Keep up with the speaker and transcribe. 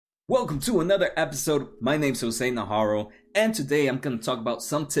Welcome to another episode. My name's Jose Najarro, and today I'm going to talk about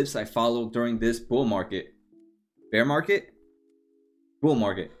some tips I followed during this bull market. Bear market? Bull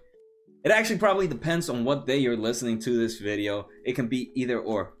market. It actually probably depends on what day you're listening to this video. It can be either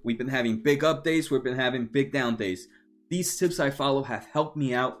or. We've been having big up days, we've been having big down days. These tips I follow have helped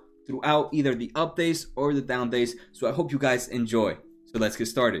me out throughout either the up days or the down days, so I hope you guys enjoy. So let's get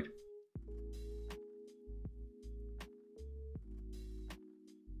started.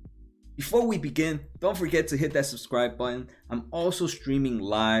 Before we begin, don't forget to hit that subscribe button. I'm also streaming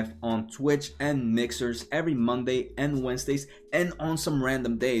live on Twitch and Mixers every Monday and Wednesdays and on some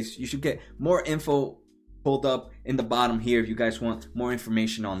random days. You should get more info pulled up in the bottom here if you guys want more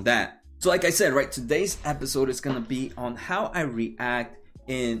information on that. So like I said, right, today's episode is going to be on how I react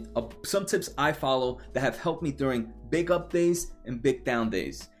in some tips I follow that have helped me during big up days and big down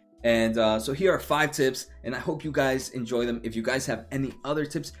days. And so here are 5 tips, and I hope you guys enjoy them. If you guys have any other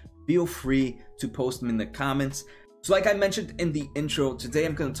tips, feel free to post them in the comments. So like I mentioned in the intro, today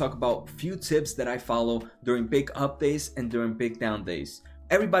I'm going to talk about a few tips that I follow during big up days and during big down days.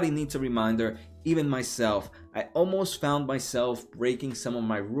 Everybody needs a reminder, even myself. I almost found myself breaking some of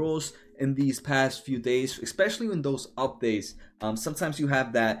my rules in these past few days, especially in those up days. Sometimes you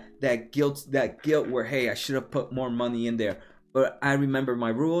have that guilt where, hey, I should have put more money in there. But I remember my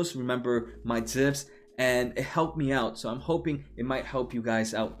rules, remember my tips, and it helped me out. So I'm hoping it might help you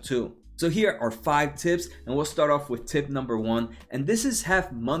guys out too. So here are 5 tips, and we'll start off with tip number 1. And this is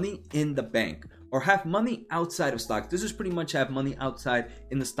have money in the bank or have money outside of stocks. This is pretty much have money outside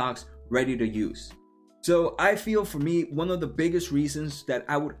in the stocks ready to use. So I feel for me, one of the biggest reasons that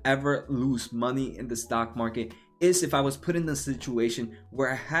I would ever lose money in the stock market is if I was put in a situation where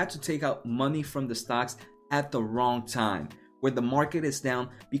I had to take out money from the stocks at the wrong time, where the market is down,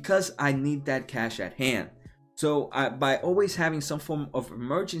 because I need that cash at hand. So by always having some form of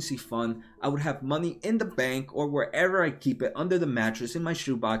emergency fund, I would have money in the bank or wherever I keep it, under the mattress, in my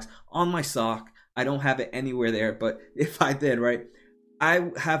shoebox, on my sock. I don't have it anywhere there, but if I did, right, I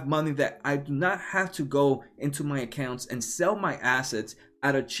have money that I do not have to go into my accounts and sell my assets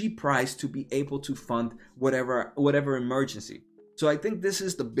at a cheap price to be able to fund whatever emergency. So I think this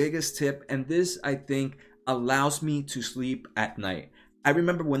is the biggest tip, and this, I think, allows me to sleep at night. I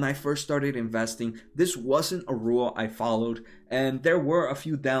remember when I first started investing, this wasn't a rule I followed, and there were a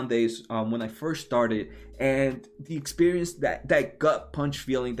few down days when I first started, and the experience, that gut punch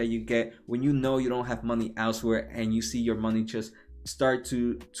feeling that you get when you know you don't have money elsewhere and you see your money just start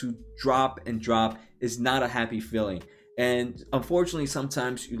to drop and drop is not a happy feeling. And unfortunately,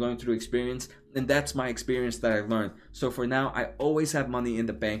 sometimes you learn through experience, and that's my experience that I learned. So for now, I always have money in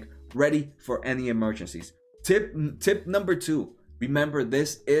the bank ready for any emergencies. Tip number 2, remember,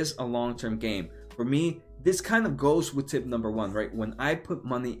 this is a long-term game. For me, this kind of goes with tip number 1, right? When I put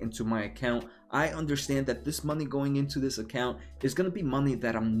money into my account, I understand that this money going into this account is going to be money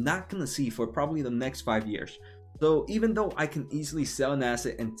that I'm not going to see for probably the next 5 years. So even though I can easily sell an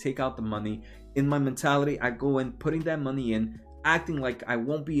asset and take out the money, in my mentality, I go in putting that money in, acting like I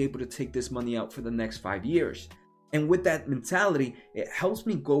won't be able to take this money out for the next 5 years. And with that mentality, it helps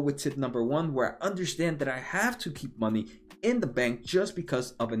me go with tip number 1, where I understand that I have to keep money in the bank just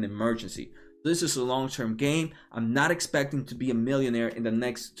because of an emergency. This is a long-term game. I'm not expecting to be a millionaire in the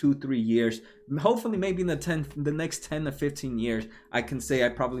next 2-3 years. Hopefully, maybe in the next 10 to 15 years, I can say I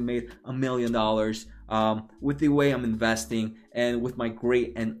probably made $1 million with the way I'm investing and with my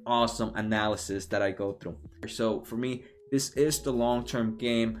great and awesome analysis that I go through. So for me, this is the long-term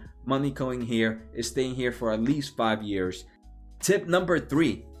game. Money going here is staying here for at least 5 years. Tip number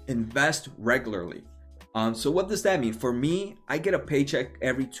 3, invest regularly. So what does that mean? For me, I get a paycheck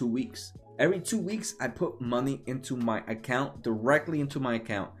every 2 weeks. Every 2 weeks, I put money into my account, directly into my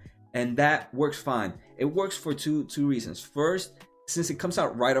account. And that works fine. It works for two reasons. First, since it comes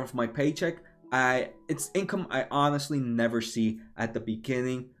out right off my paycheck, it's income I honestly never see at the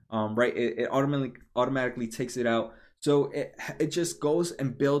beginning. Right? It automatically takes it out. So it just goes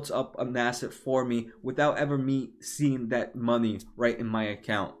and builds up an asset for me without ever me seeing that money right in my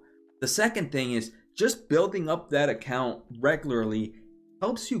account. The second thing is just building up that account regularly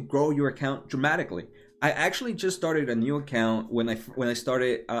helps you grow your account dramatically. I actually just started a new account when I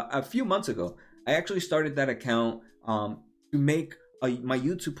started a few months ago. I actually started that account to make my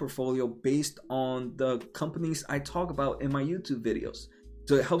YouTube portfolio based on the companies I talk about in my YouTube videos.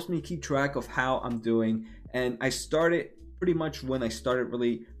 So it helps me keep track of how I'm doing. And I started pretty much when I started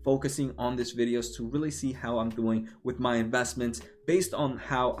really focusing on these videos to really see how I'm doing with my investments based on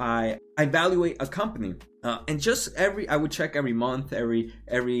how I evaluate a company. And just I would check every month, every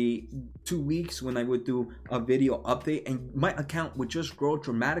 2 weeks when I would do a video update, and my account would just grow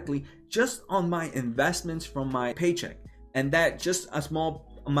dramatically just on my investments from my paycheck. And that just a small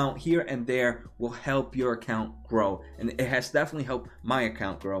amount here and there will help your account grow, and it has definitely helped my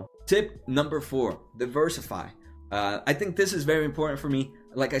account grow. Tip number 4, diversify. I think this is very important for me.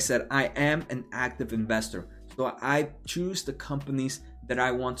 Like I said, I am an active investor, so I choose the companies that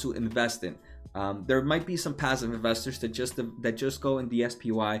I want to invest in. There might be some passive investors that just go in the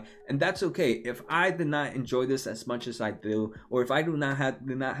SPY, and that's okay. If I did not enjoy this as much as I do, or if I did not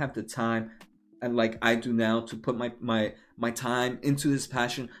have the time and like I do now to put my time into this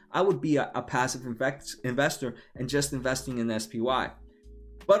passion, I would be a passive investor and just investing in SPY.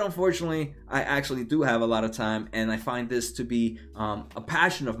 But unfortunately, I actually do have a lot of time, and I find this to be a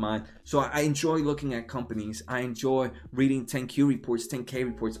passion of mine. So I enjoy looking at companies. I enjoy reading 10Q reports, 10K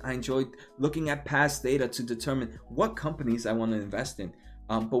reports. I enjoy looking at past data to determine what companies I want to invest in.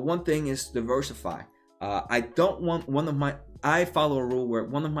 But one thing is diversify. I don't want I follow a rule where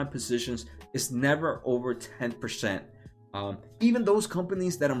one of my positions is never over 10%. Even those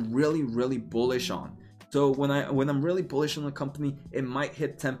companies that I'm really, really bullish on. So when I'm really bullish on a company, it might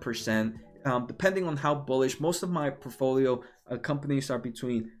hit 10%. Depending on how bullish, most of my portfolio companies are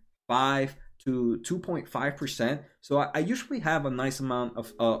between 5 to 2.5%. So I usually have a nice amount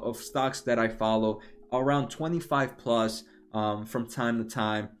of stocks that I follow, around 25 plus from time to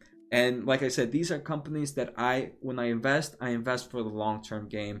time. And like I said, these are companies that when I invest for the long-term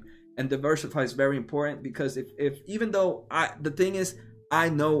game. And diversify is very important, because if even though the thing is, I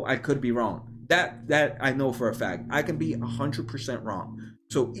know I could be wrong. That I know for a fact. I can be 100% wrong.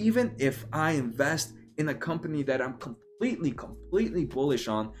 So even if I invest in a company that I'm completely bullish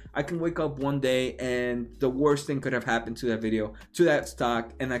on, I can wake up one day and the worst thing could have happened to that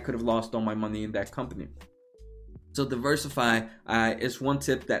stock, and I could have lost all my money in that company. So diversify is one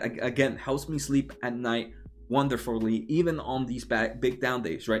tip that again helps me sleep at night wonderfully, even on these big down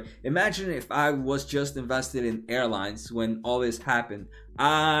days, right? Imagine if I was just invested in airlines when all this happened.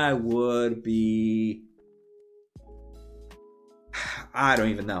 I would be, I don't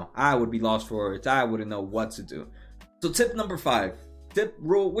even know. I would be lost for words. I wouldn't know what to do. So tip number 5, tip,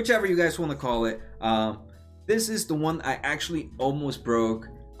 rule, whichever you guys want to call it. This is the one I actually almost broke.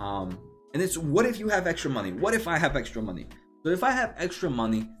 And it's, what if you have extra money? What if I have extra money? So if I have extra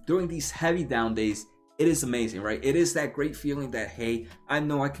money during these heavy down days, it is amazing, right? It is that great feeling that, hey, I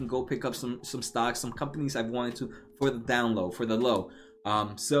know I can go pick up some stocks, some companies I've wanted to for the low.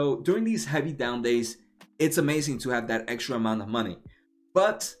 So during these heavy down days, it's amazing to have that extra amount of money.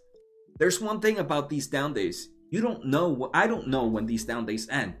 But there's one thing about these down days. I don't know when these down days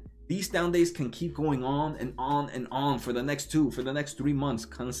end. These down days can keep going on and on and on for the next 3 months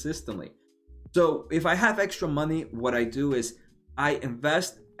consistently. So if I have extra money, what I do is I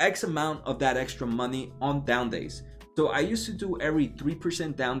invest X amount of that extra money on down days. So I used to do every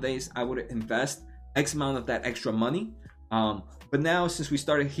 3% down days, I would invest X amount of that extra money. But now since we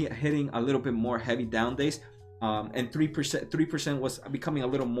started hitting a little bit more heavy down days, and 3% was becoming a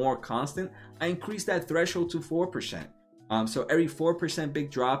little more constant, I increased that threshold to 4%. So every 4% big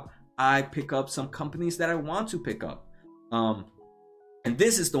drop, I pick up some companies that I want to pick up. And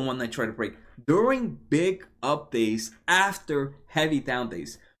this is the one I try to break during big up days after heavy down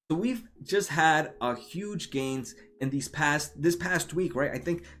days. So we've just had a huge gains in this past week, right? I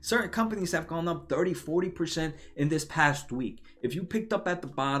think certain companies have gone up 30-40% in this past week. If you picked up at the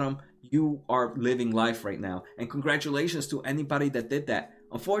bottom, you are living life right now. And congratulations to anybody that did that.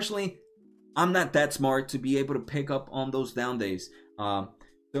 Unfortunately, I'm not that smart to be able to pick up on those down days.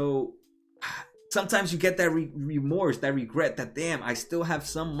 So sometimes you get that remorse, that regret, that damn, I still have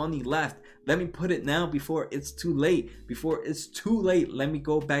some money left. Let me put it now before it's too late. Let me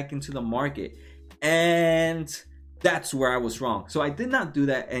go back into the market. And that's where I was wrong. So I did not do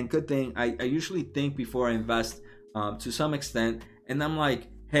that. And good thing, I usually think before I invest to some extent. And I'm like,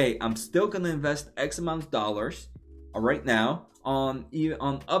 hey, I'm still going to invest X amount of dollars right now on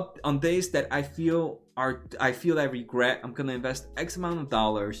days that I feel that regret. I'm going to invest X amount of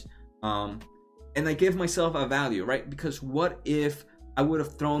dollars. And I give myself a value, right? Because what if I would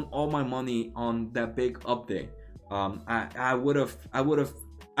have thrown all my money on that big update? I would have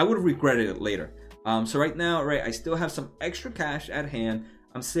regretted it later. So right now, right, I still have some extra cash at hand.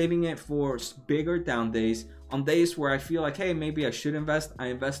 I'm saving it for bigger down days. On days where I feel like, hey, maybe I should invest, I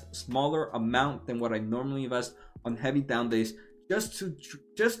invest smaller amount than what I normally invest on heavy down days, just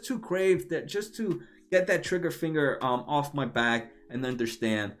to crave that, just to get that trigger finger off my back and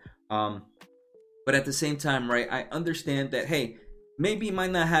understand. But at the same time, right, I understand that, hey, maybe it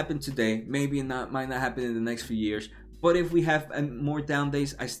might not happen today, maybe it might not happen in the next few years, but if we have more down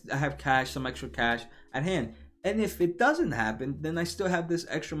days, I have cash, some extra cash at hand. And if it doesn't happen, then I still have this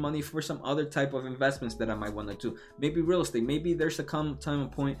extra money for some other type of investments that I might want to do. Maybe real estate. Maybe there's a time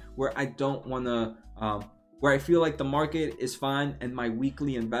and point where I don't want to, where I feel like the market is fine and my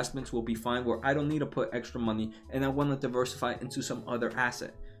weekly investments will be fine, where I don't need to put extra money and I want to diversify into some other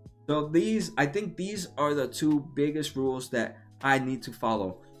asset. So I think these are the two biggest rules that I need to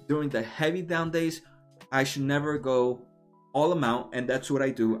follow. During the heavy down days, I should never go all amount, and that's what I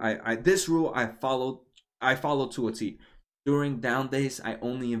do. This rule I follow to a T. During down days, I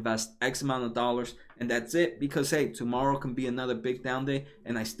only invest X amount of dollars, and that's it, because hey, tomorrow can be another big down day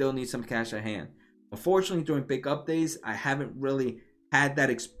and I still need some cash at hand. Unfortunately, during big up days, I haven't really had that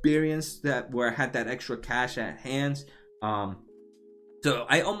experience where I had that extra cash at hand. So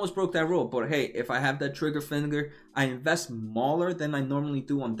I almost broke that rule, but hey, if I have that trigger finger, I invest smaller than I normally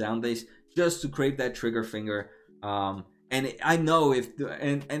do on down days just to crave that trigger finger. And I know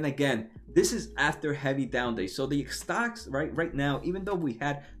and again, this is after heavy down days. So the stocks right now, even though we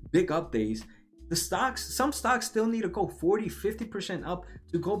had big up days, some stocks still need to go 40-50% up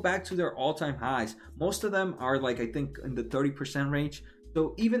to go back to their all-time highs. Most of them are like, I think, in the 30% range.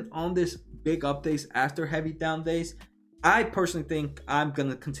 So even on this big up days after heavy down days, I personally think I'm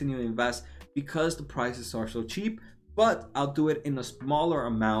gonna continue to invest because the prices are so cheap, but I'll do it in a smaller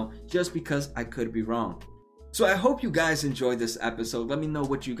amount just because I could be wrong. So I hope you guys enjoyed this episode. Let me know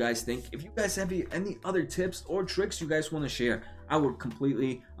what you guys think. If you guys have any other tips or tricks you guys want to share, I would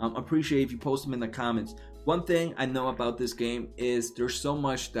completely appreciate if you post them in the comments. One thing I know about this game is there's so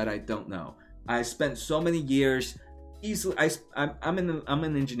much that I don't know. I spent so many years easily. I'm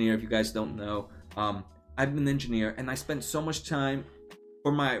an engineer. If you guys don't know, I'm an engineer, and I spent so much time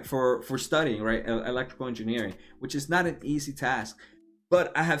for studying, right, electrical engineering, which is not an easy task.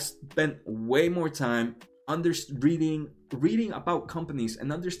 But I have spent way more time reading about companies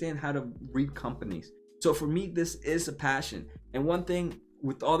and understand how to read companies. So for me, this is a passion. And one thing,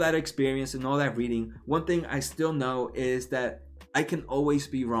 with all that experience and all that reading, one thing I still know is that I can always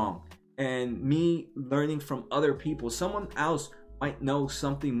be wrong. And me learning from other people, someone else might know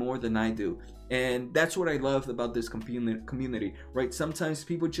something more than I do. And that's what I love about this community, right? Sometimes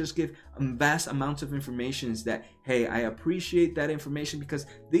people just give vast amounts of information that, hey, I appreciate that information because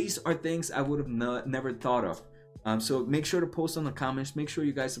these are things I would have never thought of. So make sure to post on the comments. Make sure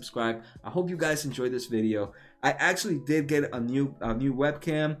you guys subscribe. I hope you guys enjoyed this video. I actually did get a new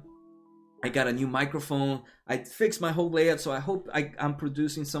webcam. I got a new microphone. I fixed my whole layout, so I hope I'm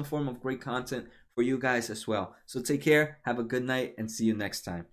producing some form of great content for you guys as well. So take care, have a good night, and see you next time.